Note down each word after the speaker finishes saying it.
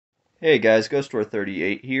Hey guys,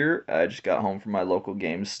 GhostStore38 here. I just got home from my local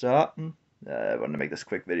GameStop. I wanted to make this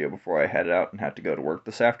quick video before I head out and have to go to work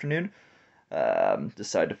this afternoon.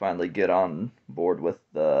 Decided to finally get on board with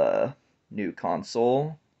the new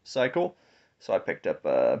console cycle. So I picked up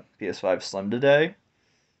a PS5 Slim today,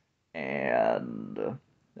 and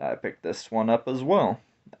I picked this one up as well.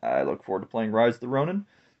 I look forward to playing Rise of the Ronin.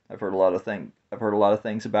 I've heard a lot of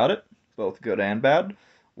things about it, both good and bad.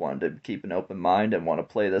 Wanted to keep an open mind and want to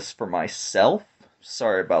play this for myself.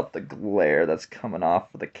 Sorry about the glare that's coming off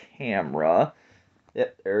of the camera.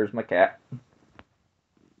 Yep, there's my cat.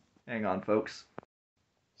 Hang on, folks.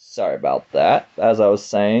 Sorry about that. As I was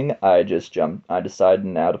saying, I decided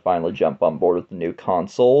now to finally jump on board with the new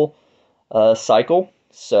console cycle.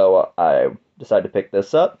 So I decided to pick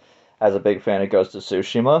this up. As a big fan of Ghost of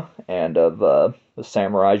Tsushima and of the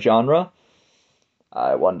samurai genre,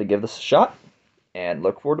 I wanted to give this a shot and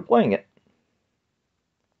look forward to playing it.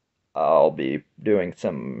 I'll be doing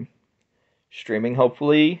some streaming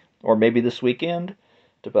hopefully, or maybe this weekend,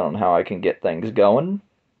 depending on how I can get things going.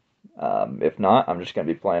 If not, I'm just going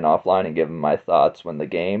to be playing offline and giving my thoughts when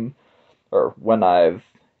I've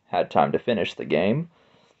had time to finish the game.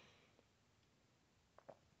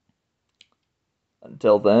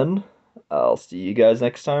 Until then, I'll see you guys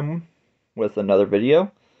next time with another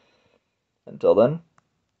video. Until then,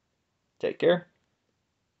 take care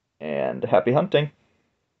and happy hunting.